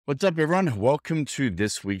What's up, everyone? Welcome to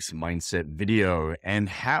this week's mindset video. And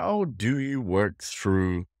how do you work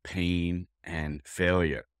through pain and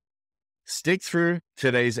failure? Stick through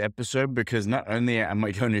today's episode because not only am I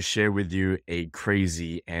going to share with you a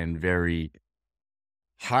crazy and very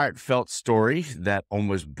heartfelt story that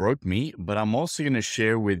almost broke me, but I'm also going to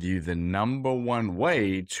share with you the number one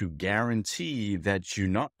way to guarantee that you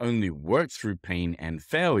not only work through pain and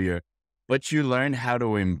failure, but you learn how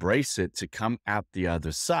to embrace it to come out the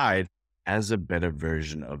other side as a better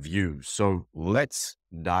version of you. So let's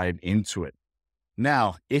dive into it.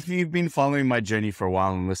 Now, if you've been following my journey for a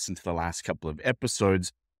while and listened to the last couple of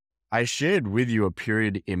episodes, I shared with you a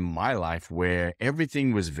period in my life where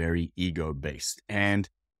everything was very ego based and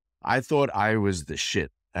I thought I was the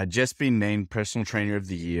shit. I'd just been named personal trainer of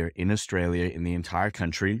the year in Australia in the entire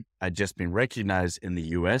country. I'd just been recognized in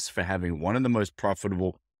the US for having one of the most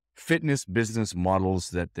profitable fitness business models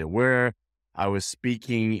that there were. I was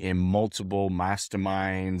speaking in multiple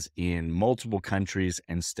masterminds in multiple countries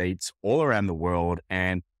and states all around the world.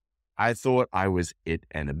 And I thought I was it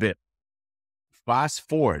and a bit. Fast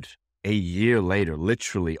forward a year later,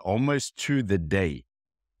 literally almost to the day,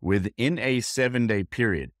 within a 7-day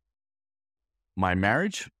period, my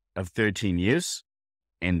marriage of 13 years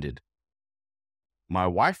ended. My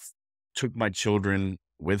wife took my children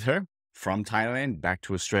with her from Thailand back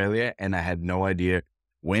to Australia, and I had no idea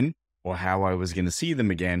when or how I was going to see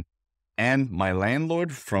them again. And my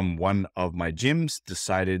landlord from one of my gyms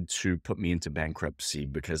decided to put me into bankruptcy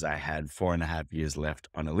because I had 4.5 years left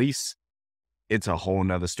on a lease. It's a whole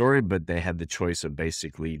nother story, but they had the choice of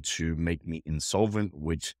basically to make me insolvent,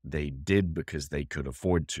 which they did because they could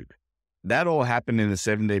afford to. That all happened in a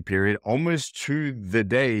 7-day period, almost to the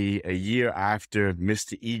day, a year after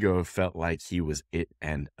Mr. Ego felt like he was it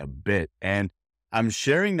and a bit. And I'm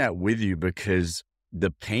sharing that with you because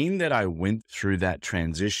the pain that I went through that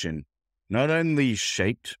transition not only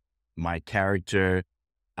shaped my character,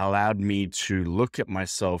 allowed me to look at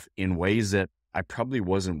myself in ways that I probably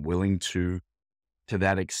wasn't willing to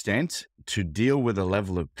that extent, to deal with a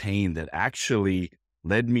level of pain that actually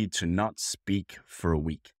led me to not speak for a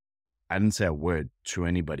week. I didn't say a word to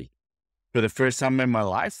anybody. For the first time in my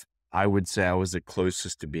life, I would say I was the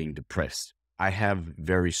closest to being depressed. I have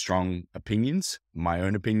very strong opinions, my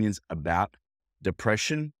own opinions about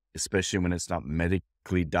depression, especially when it's not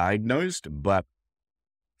medically diagnosed. But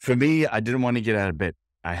for me, I didn't want to get out of bed.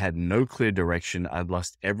 I had no clear direction. I'd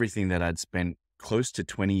lost everything that I'd spent close to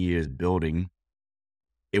 20 years building.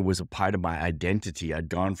 It was a part of my identity. I'd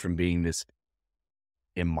gone from being this,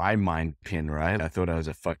 in my mind, pin, right? I thought I was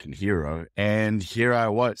a fucking hero. And here I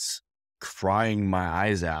was crying my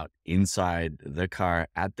eyes out inside the car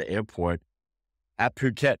at the airport at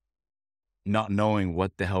Phuket, not knowing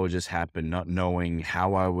what the hell just happened, not knowing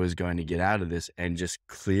how I was going to get out of this, and just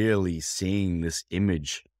clearly seeing this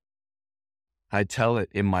image. I tell it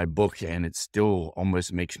in my book, and it still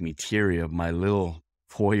almost makes me teary, of my little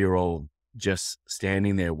 4-year-old just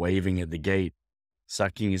standing there waving at the gate,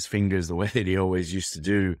 sucking his fingers the way that he always used to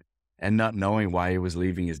do, and not knowing why he was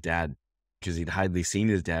leaving his dad, because he'd hardly seen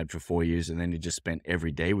his dad for 4 years, and then he just spent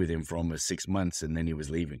every day with him for almost 6 months, and then he was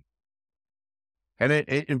leaving. And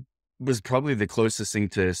it was probably the closest thing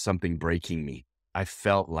to something breaking me. I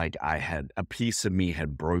felt like a piece of me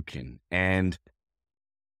had broken. And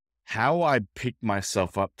how I picked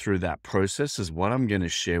myself up through that process is what I'm going to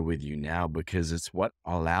share with you now, because it's what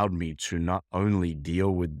allowed me to not only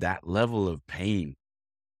deal with that level of pain,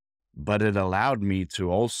 but it allowed me to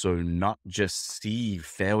also not just see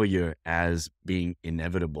failure as being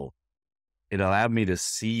inevitable. It allowed me to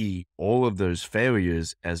see all of those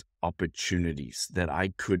failures as opportunities that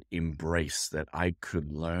I could embrace, that I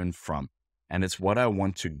could learn from. And it's what I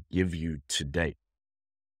want to give you today.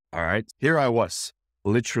 All right. Here I was,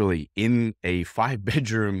 literally in a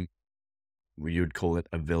 5-bedroom, you'd call it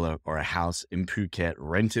a villa or a house in Phuket,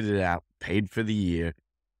 rented it out, paid for the year.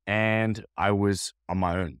 And I was on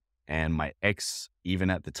my own. And my ex, even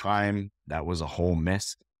at the time, that was a whole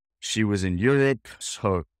mess. She was in Europe.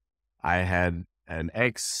 So I had an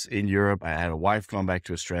ex in Europe. I had a wife going back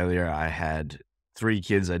to Australia. I had 3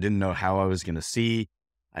 kids I didn't know how I was going to see.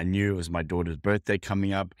 I knew it was my daughter's birthday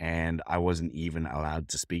coming up, and I wasn't even allowed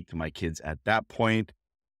to speak to my kids at that point.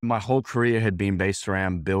 My whole career had been based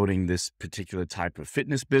around building this particular type of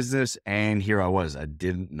fitness business. And here I was. I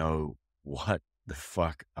didn't know what the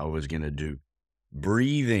fuck I was going to do.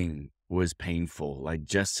 Breathing was painful. Like,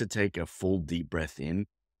 just to take a full deep breath in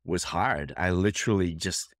was hard. I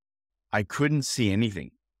couldn't see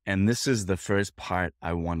anything. And this is the first part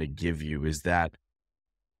I want to give you, is that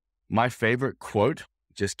my favorite quote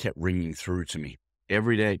just kept ringing through to me.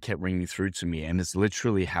 every day it kept ringing through to me. And it's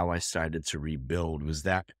literally how I started to rebuild, was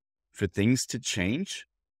that for things to change,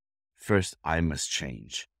 first I must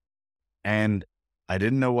change. And I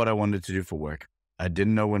didn't know what I wanted to do for work. I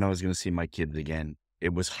didn't know when I was going to see my kids again.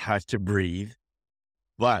 It was hard to breathe,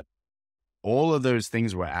 but all of those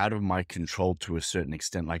things were out of my control to a certain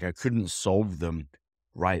extent. Like I couldn't solve them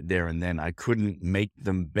right there and then. I couldn't make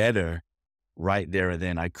them better right there and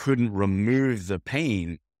then. I couldn't remove the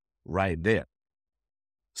pain right there.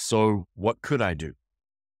 So what could I do?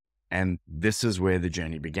 And this is where the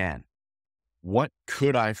journey began. What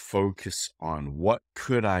could I focus on? What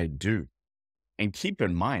could I do? And keep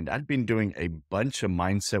in mind, I'd been doing a bunch of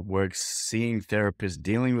mindset work, seeing therapists,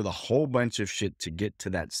 dealing with a whole bunch of shit to get to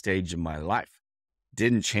that stage in my life.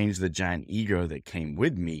 Didn't change the giant ego that came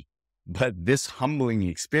with me, but this humbling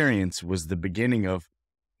experience was the beginning of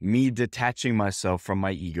me detaching myself from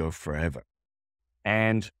my ego forever.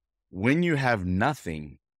 And when you have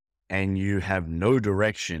nothing and you have no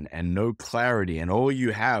direction and no clarity, and all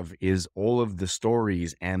you have is all of the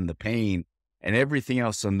stories and the pain and everything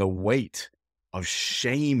else and the weight of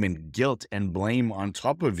shame and guilt and blame on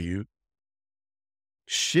top of you,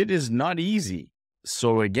 shit is not easy.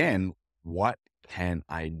 So again, what can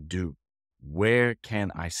I do? Where can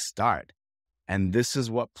I start? And this is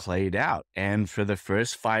what played out. And for the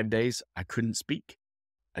first 5 days, I couldn't speak.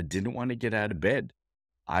 I didn't want to get out of bed.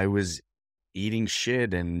 I was eating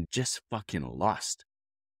shit and just fucking lost.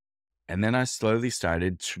 And then I slowly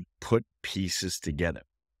started to put pieces together.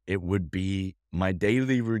 It would be my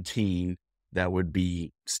daily routine. That would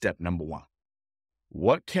be step number one.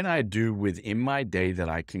 What can I do within my day that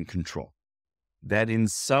I can control? That in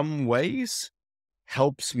some ways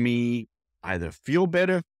helps me either feel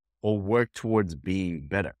better or work towards being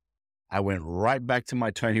better. I went right back to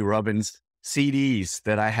my Tony Robbins CDs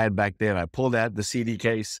that I had back then. I pulled out the CD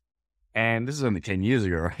case, and this is only 10 years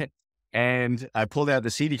ago, right? And I pulled out the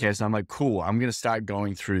CD case and I'm like, cool, I'm going to start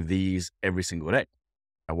going through these every single day.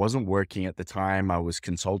 I wasn't working at the time. I was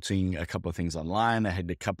consulting a couple of things online. I had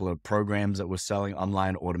a couple of programs that were selling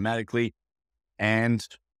online automatically. And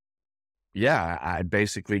yeah, I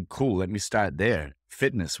basically, cool, let me start there.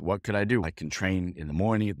 Fitness, what could I do? I can train in the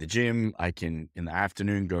morning at the gym. I can, in the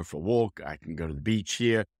afternoon, go for a walk. I can go to the beach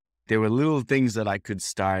here. There were little things that I could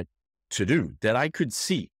start to do that I could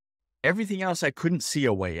see. Everything else, I couldn't see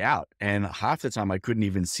a way out. And half the time I couldn't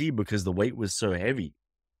even see because the weight was so heavy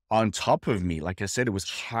on top of me. Like I said, it was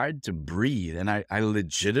hard to breathe. And I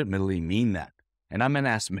legitimately mean that. And I'm an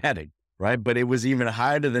asthmatic, right? But it was even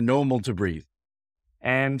harder than normal to breathe.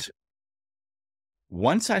 And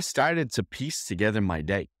once I started to piece together my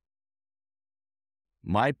day,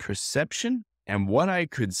 my perception and what I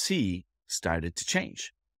could see started to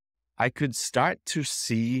change. I could start to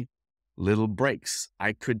see little breaks.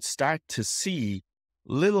 I could start to see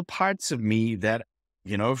little parts of me that,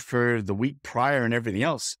 for the week prior and everything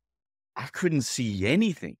else, I couldn't see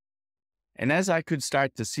anything. And as I could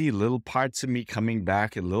start to see little parts of me coming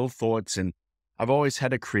back and little thoughts, and I've always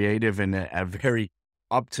had a creative and a very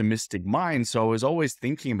optimistic mind. So I was always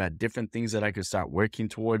thinking about different things that I could start working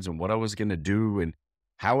towards and what I was going to do and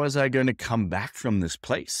how was I going to come back from this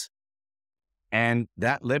place. And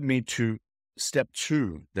that led me to step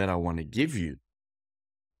 2 that I want to give you.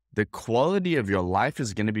 The quality of your life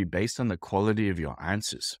is going to be based on the quality of your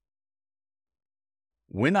answers.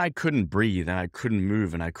 When I couldn't breathe and I couldn't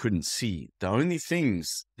move and I couldn't see, the only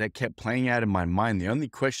things that kept playing out in my mind, the only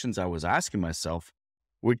questions I was asking myself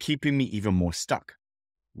were keeping me even more stuck.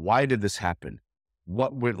 Why did this happen?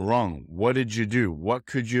 What went wrong? What did you do? What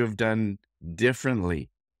could you have done differently?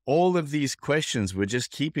 All of these questions were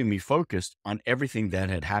just keeping me focused on everything that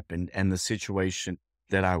had happened and the situation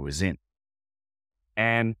that I was in.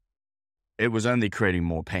 And it was only creating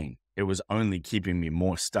more pain. It was only keeping me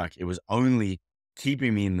more stuck. It was only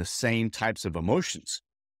keeping me in the same types of emotions.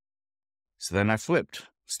 So then I flipped.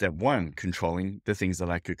 Step 1, controlling the things that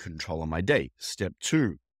I could control in my day. Step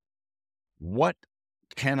 2, what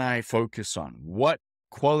can I focus on? What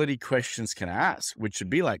quality questions can I ask? Which should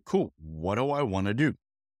be like, cool, what do I want to do?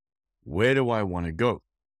 Where do I want to go?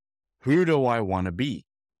 Who do I want to be?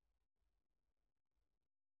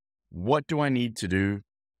 What do I need to do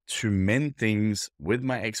to mend things with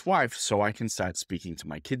my ex-wife so I can start speaking to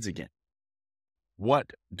my kids again?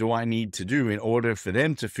 What do I need to do in order for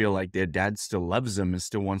them to feel like their dad still loves them and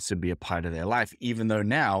still wants to be a part of their life, even though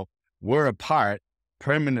now we're apart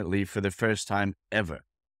permanently for the first time ever?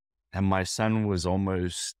 And my son was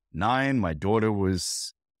almost 9, my daughter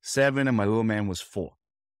was 7, and my little man was 4.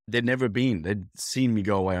 They'd seen me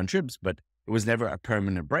go away on trips, but it was never a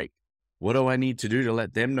permanent break. What do I need to do to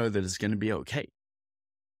let them know that it's going to be okay?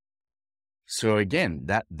 So again,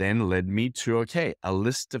 that then led me to, okay, a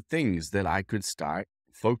list of things that I could start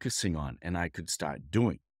focusing on and I could start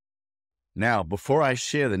doing. Now, before I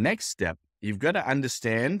share the next step, you've got to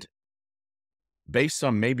understand, based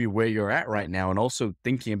on maybe where you're at right now and also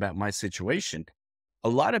thinking about my situation, a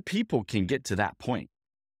lot of people can get to that point.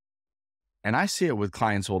 And I see it with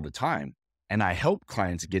clients all the time, and I help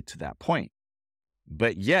clients get to that point.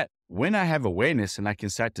 But yet, when I have awareness and I can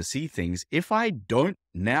start to see things, if I don't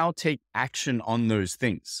now take action on those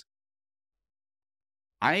things,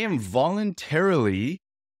 I am voluntarily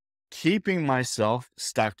keeping myself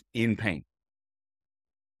stuck in pain.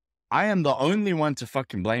 I am the only one to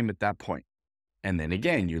fucking blame at that point. And then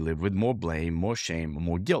again, you live with more blame, more shame,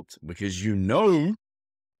 more guilt, because you know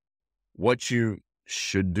what you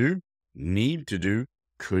should do, need to do,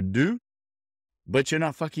 could do, but you're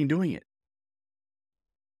not fucking doing it.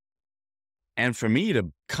 And for me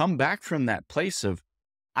to come back from that place of,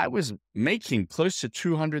 I was making close to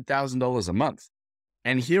 $200,000 a month.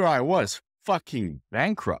 And here I was fucking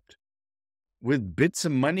bankrupt with bits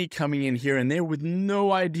of money coming in here and there with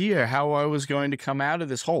no idea how I was going to come out of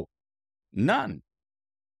this hole. None.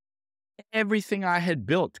 Everything I had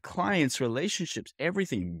built, clients, relationships,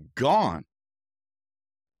 everything gone.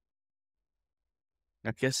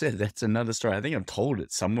 Like I said, that's another story. I think I've told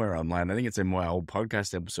it somewhere online. I think it's in my old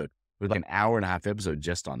podcast episode with like an 1.5 hour episode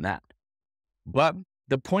just on that. But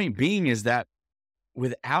the point being is that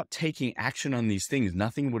without taking action on these things,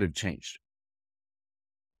 nothing would have changed,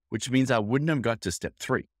 which means I wouldn't have got to step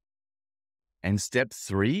 3. And step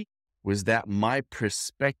 3 was that my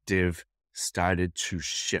perspective started to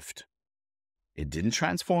shift. It didn't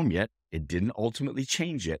transform yet. It didn't ultimately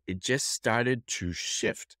change yet. It just started to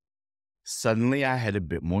shift. Suddenly I had a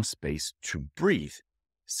bit more space to breathe.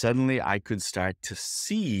 Suddenly I could start to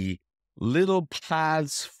see little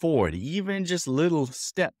paths forward, even just little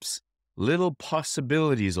steps, little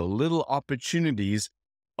possibilities or little opportunities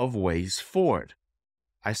of ways forward.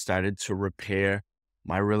 I started to repair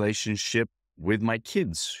my relationship with my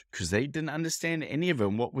kids because they didn't understand any of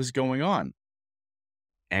it, what was going on.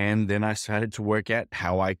 And then I started to work at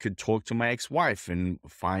how I could talk to my ex-wife and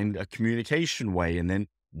find a communication way and then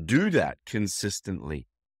do that consistently.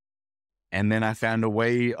 And then I found a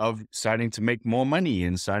way of starting to make more money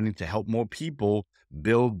and starting to help more people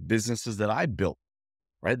build businesses that I built,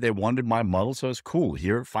 right? They wanted my model, so it's cool.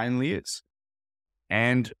 Here it finally is.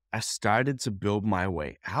 And I started to build my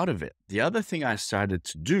way out of it. The other thing I started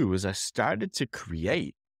to do is I started to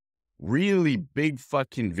create really big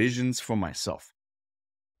fucking visions for myself.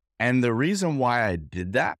 And the reason why I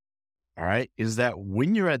did that, all right, is that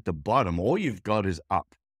when you're at the bottom, all you've got is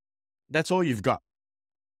up. That's all you've got.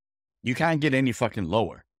 You can't get any fucking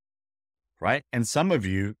lower, right? And some of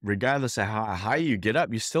you, regardless of how high you get up,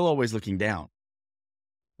 you're still always looking down.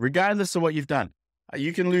 Regardless of what you've done.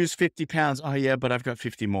 You can lose 50 pounds. Oh yeah, but I've got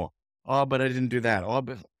 50 more. Oh, but I didn't do that. Oh,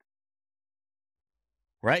 but,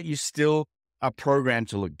 right? You still are programmed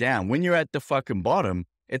to look down. When you're at the fucking bottom,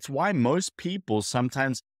 it's why most people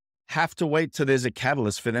sometimes have to wait till there's a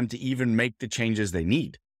catalyst for them to even make the changes they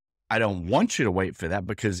need. I don't want you to wait for that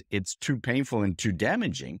because it's too painful and too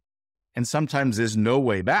damaging. And sometimes there's no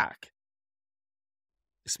way back,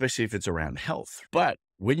 especially if it's around health. But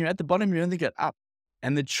when you're at the bottom, you only get up.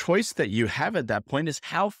 And the choice that you have at that point is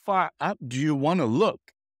how far up do you want to look?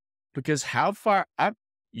 Because how far up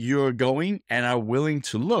you're going and are willing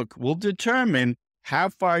to look will determine how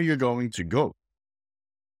far you're going to go.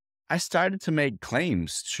 I started to make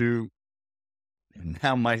claims to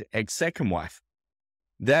now my ex-second wife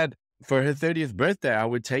that for her 30th birthday, I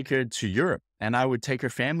would take her to Europe and I would take her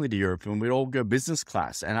family to Europe and we'd all go business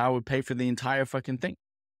class and I would pay for the entire fucking thing.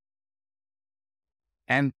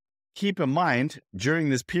 And keep in mind, during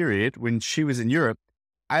this period when she was in Europe,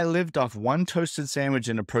 I lived off one toasted sandwich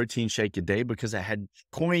and a protein shake a day because I had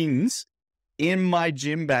coins in my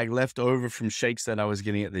gym bag left over from shakes that I was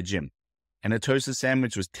getting at the gym. And a toasted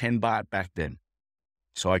sandwich was 10 baht back then.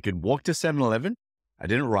 So I could walk to 7-Eleven. I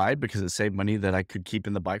didn't ride because it saved money that I could keep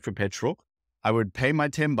in the bike for petrol. I would pay my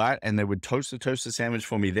 10 baht and they would toast the toasted sandwich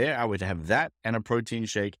for me there. I would have that and a protein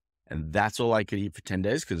shake. And that's all I could eat for 10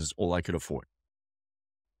 days because it's all I could afford.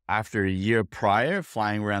 After a year prior,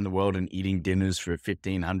 flying around the world and eating dinners for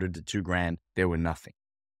 1,500 to $2,000, there were nothing.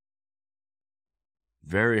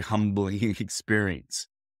 Very humbling experience.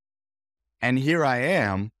 And here I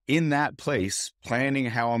am in that place planning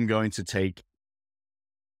how I'm going to take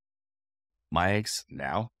my ex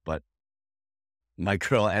now, but my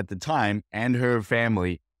girl at the time and her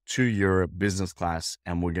family to Europe business class,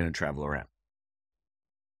 and we're going to travel around.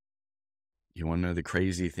 You want to know the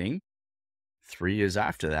crazy thing? 3 years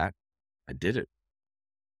after that, I did it.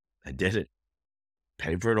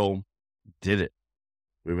 paid for it all, did it.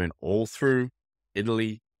 We went all through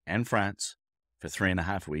Italy and France for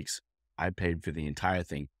 3.5 weeks. I paid for the entire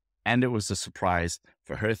thing. And it was a surprise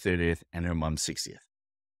for her 30th and her mom's 60th.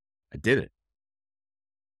 I did it.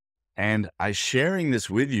 And I'm sharing this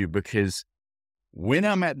with you because when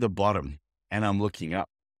I'm at the bottom and I'm looking up,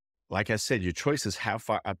 like I said, your choice is how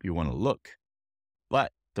far up you want to look.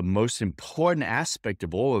 But the most important aspect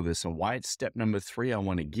of all of this, and why it's step number 3 I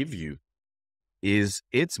want to give you, is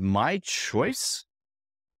it's my choice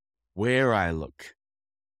where I look.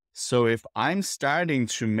 So if I'm starting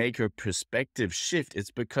to make a perspective shift,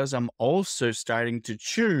 it's because I'm also starting to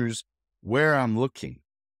choose where I'm looking,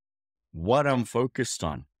 what I'm focused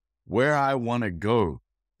on, where I want to go,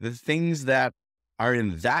 the things that are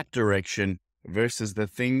in that direction versus the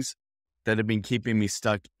things that have been keeping me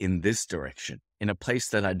stuck in this direction, in a place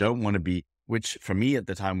that I don't want to be, which for me at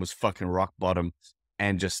the time was fucking rock bottom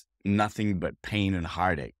and just nothing but pain and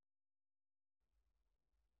heartache.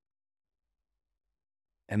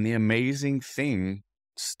 And the amazing thing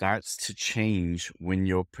starts to change when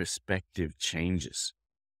your perspective changes.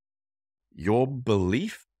 Your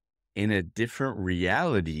belief in a different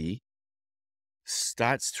reality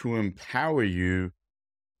starts to empower you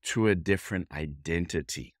to a different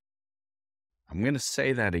identity. I'm going to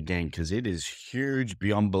say that again because it is huge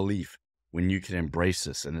beyond belief when you can embrace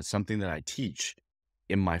this. And it's something that I teach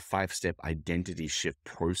in my 5-step identity shift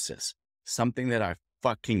process, something that I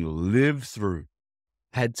fucking lived through,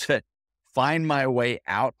 had to find my way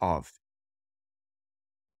out of.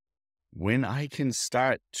 When I can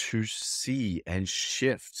start to see and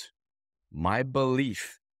shift my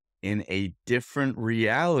belief in a different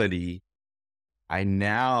reality, I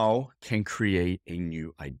now can create a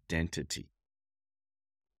new identity.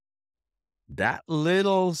 That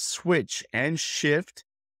little switch and shift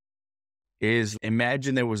is,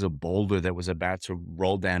 imagine there was a boulder that was about to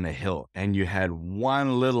roll down a hill and you had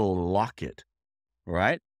one little locket,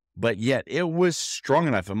 right? But yet it was strong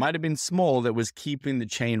enough. It might have been small that was keeping the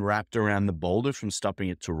chain wrapped around the boulder from stopping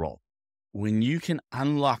it to roll. When you can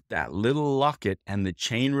unlock that little locket and the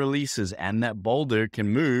chain releases and that boulder can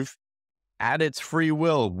move at its free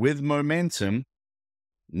will with momentum,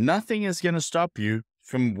 nothing is going to stop you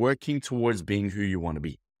from working towards being who you want to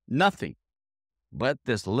be. Nothing. But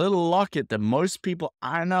this little locket that most people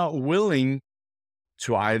are not willing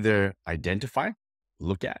to either identify,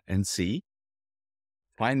 look at and see,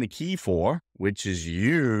 find the key for, which is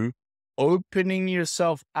you opening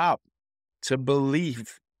yourself up to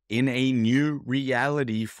believe in a new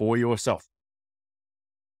reality for yourself.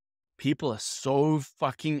 People are so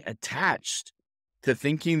fucking attached to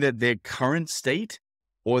thinking that their current state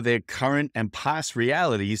or their current and past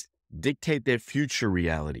realities dictate their future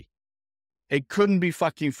reality. It couldn't be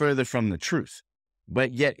fucking further from the truth,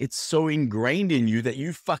 but yet it's so ingrained in you that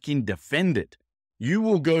you fucking defend it. You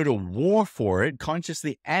will go to war for it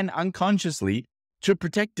consciously and unconsciously to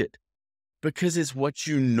protect it because it's what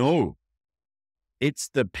you know. It's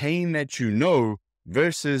the pain that you know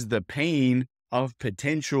versus the pain of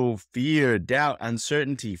potential fear, doubt,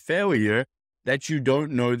 uncertainty, failure that you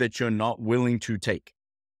don't know, that you're not willing to take,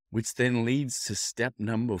 which then leads to step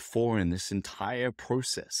number 4 in this entire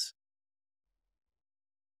process.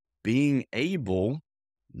 Being able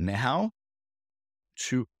now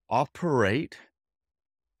to operate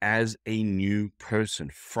as a new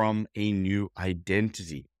person from a new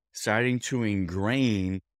identity, starting to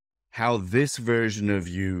ingrain how this version of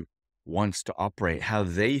you wants to operate, how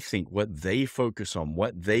they think, what they focus on,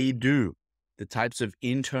 what they do, the types of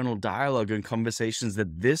internal dialogue and conversations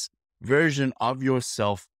that this version of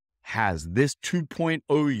yourself has, this 2.0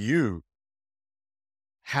 you.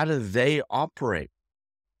 How do they operate?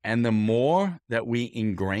 And the more that we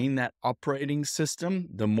ingrain that operating system,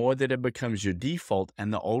 the more that it becomes your default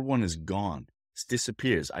and the old one is gone. It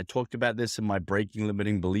disappears. I talked about this in my Breaking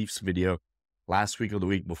Limiting Beliefs video last week or the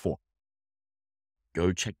week before.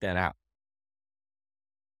 Go check that out.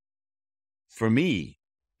 For me,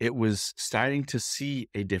 it was starting to see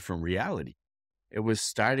a different reality. It was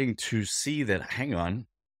starting to see that, hang on,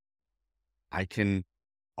 I can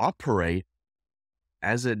operate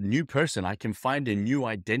as a new person. I can find a new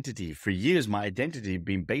identity. For years, my identity had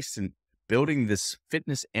been based in building this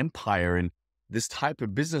fitness empire and this type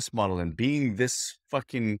of business model and being this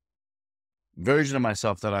fucking version of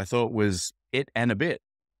myself that I thought was it and a bit,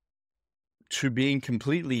 to being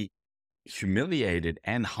completely humiliated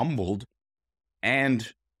and humbled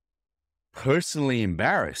and personally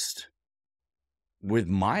embarrassed with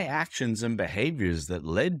my actions and behaviors that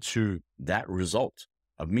led to that result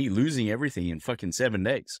of me losing everything in fucking 7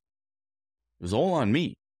 days. It was all on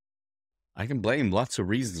me. I can blame lots of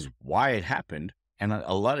reasons why it happened, And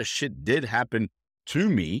a lot of shit did happen to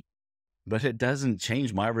me, but it doesn't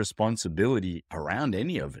change my responsibility around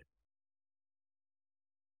any of it.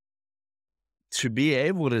 To be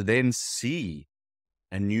able to then see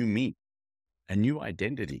a new me, a new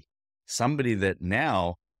identity, somebody that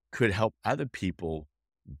now could help other people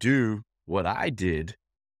do what I did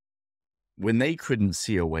when they couldn't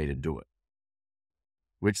see a way to do it,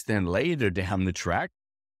 which then later down the track,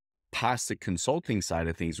 past the consulting side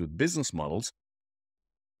of things with business models,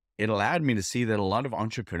 it allowed me to see that a lot of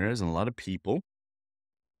entrepreneurs and a lot of people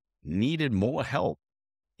needed more help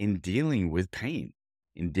in dealing with pain,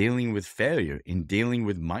 in dealing with failure, in dealing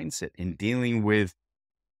with mindset, in dealing with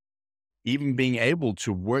even being able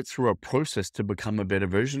to work through a process to become a better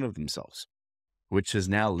version of themselves, which has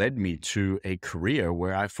now led me to a career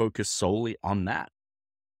where I focus solely on that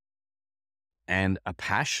and a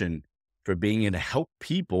passion for being able to help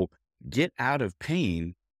people get out of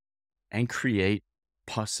pain and create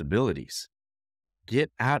possibilities,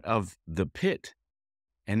 get out of the pit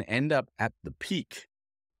and end up at the peak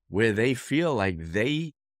where they feel like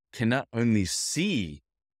they can not only see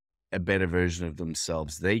a better version of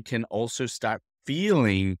themselves, they can also start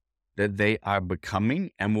feeling that they are becoming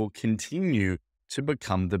and will continue to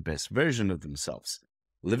become the best version of themselves,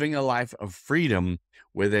 living a life of freedom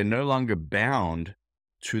where they're no longer bound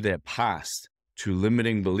to their past, to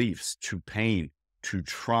limiting beliefs, to pain, to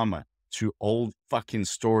trauma, to old fucking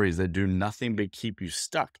stories that do nothing but keep you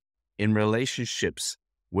stuck in relationships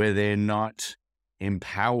where they're not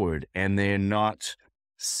empowered and they're not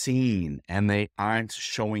seen and they aren't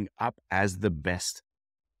showing up as the best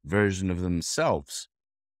version of themselves.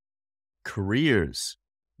 Careers,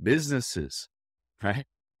 businesses, right?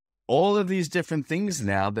 All of these different things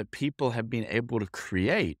now that people have been able to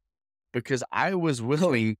create because I was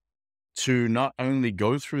willing to not only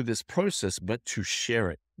go through this process, but to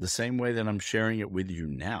share it the same way that I'm sharing it with you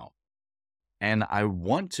now. And I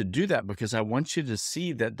want to do that because I want you to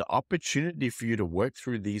see that the opportunity for you to work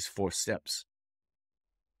through these 4 steps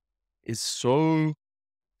is so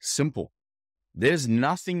simple. There's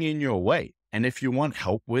nothing in your way. And if you want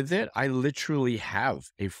help with it, I literally have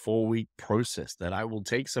a 4-week process that I will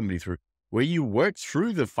take somebody through where you work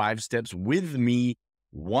through the 5 steps with me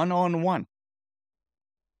one-on-one.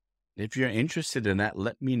 If you're interested in that,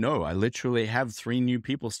 let me know. I literally have 3 new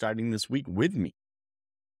people starting this week with me.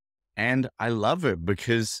 And I love it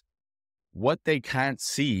because what they can't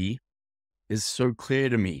see is so clear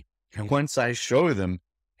to me. And once I show them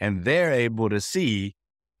and they're able to see,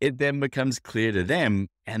 it then becomes clear to them.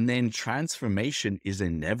 And then transformation is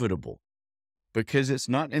inevitable because it's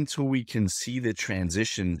not until we can see the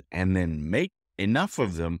transition and then make enough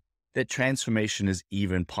of them that transformation is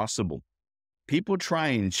even possible. People try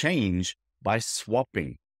and change by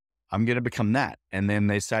swapping. I'm going to become that. And then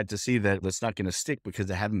they start to see that it's not going to stick because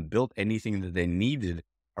they haven't built anything that they needed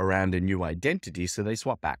around a new identity. So they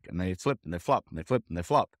swap back and they flip and they flop and they flip and they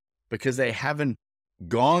flop because they haven't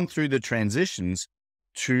gone through the transitions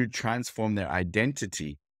to transform their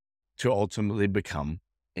identity to ultimately become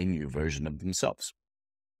a new version of themselves.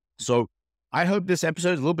 So I hope this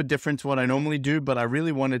episode is a little bit different to what I normally do, but I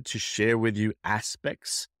really wanted to share with you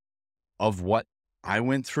aspects of what I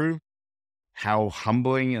went through, how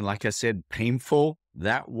humbling and, like I said, painful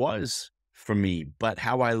that was for me, but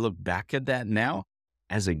how I look back at that now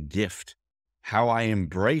as a gift, how I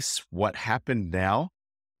embrace what happened now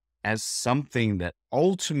as something that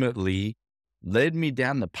ultimately led me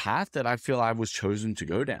down the path that I feel I was chosen to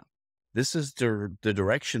go down. This is the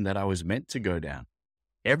direction that I was meant to go down.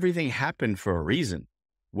 Everything happened for a reason.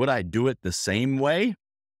 Would I do it the same way?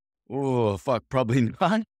 Oh, fuck, probably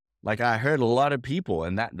not. Like I heard a lot of people,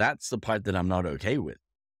 and that's the part that I'm not okay with.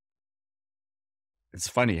 It's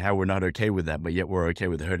funny how we're not okay with that, but yet we're okay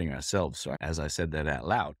with hurting ourselves. So as I said that out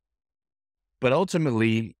loud. But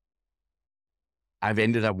ultimately, I've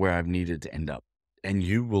ended up where I've needed to end up. And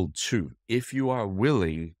you will too, if you are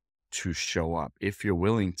willing to show up, if you're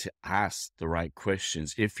willing to ask the right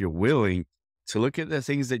questions, if you're willing to look at the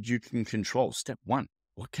things that you can control. Step 1,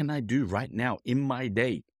 what can I do right now in my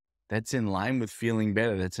day that's in line with feeling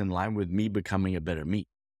better, that's in line with me becoming a better me?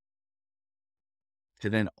 To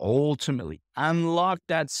then ultimately unlock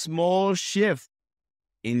that small shift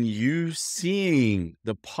in you seeing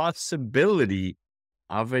the possibility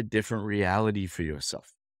of a different reality for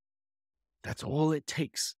yourself. That's all it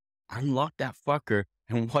takes. Unlock that fucker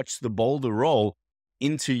and watch the boulder roll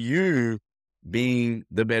into you being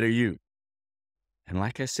the better you. And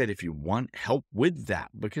like I said, if you want help with that,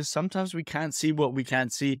 because sometimes we can't see what we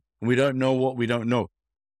can't see, and we don't know what we don't know.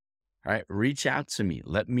 All right, reach out to me.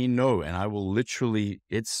 Let me know. And I will literally,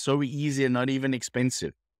 it's so easy and not even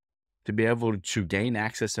expensive to be able to gain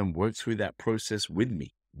access and work through that process with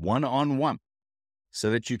me one-on-one, so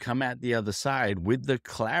that you come out the other side with the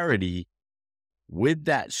clarity, with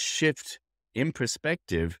that shift in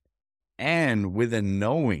perspective, and with a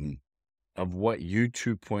knowing of what you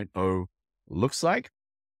 2.0 looks like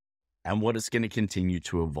and what it's going to continue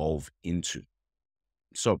to evolve into.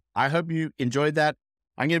 So I hope you enjoyed that.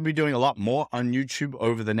 I'm going to be doing a lot more on YouTube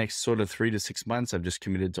over the next sort of 3 to 6 months. I've just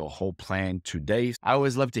committed to a whole plan today. I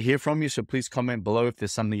always love to hear from you. So please comment below if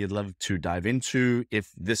there's something you'd love to dive into,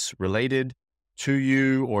 if this related to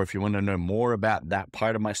you, or if you want to know more about that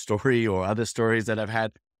part of my story or other stories that I've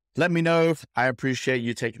had. Let me know. I appreciate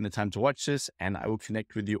you taking the time to watch this, and I will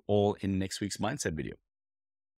connect with you all in next week's mindset video.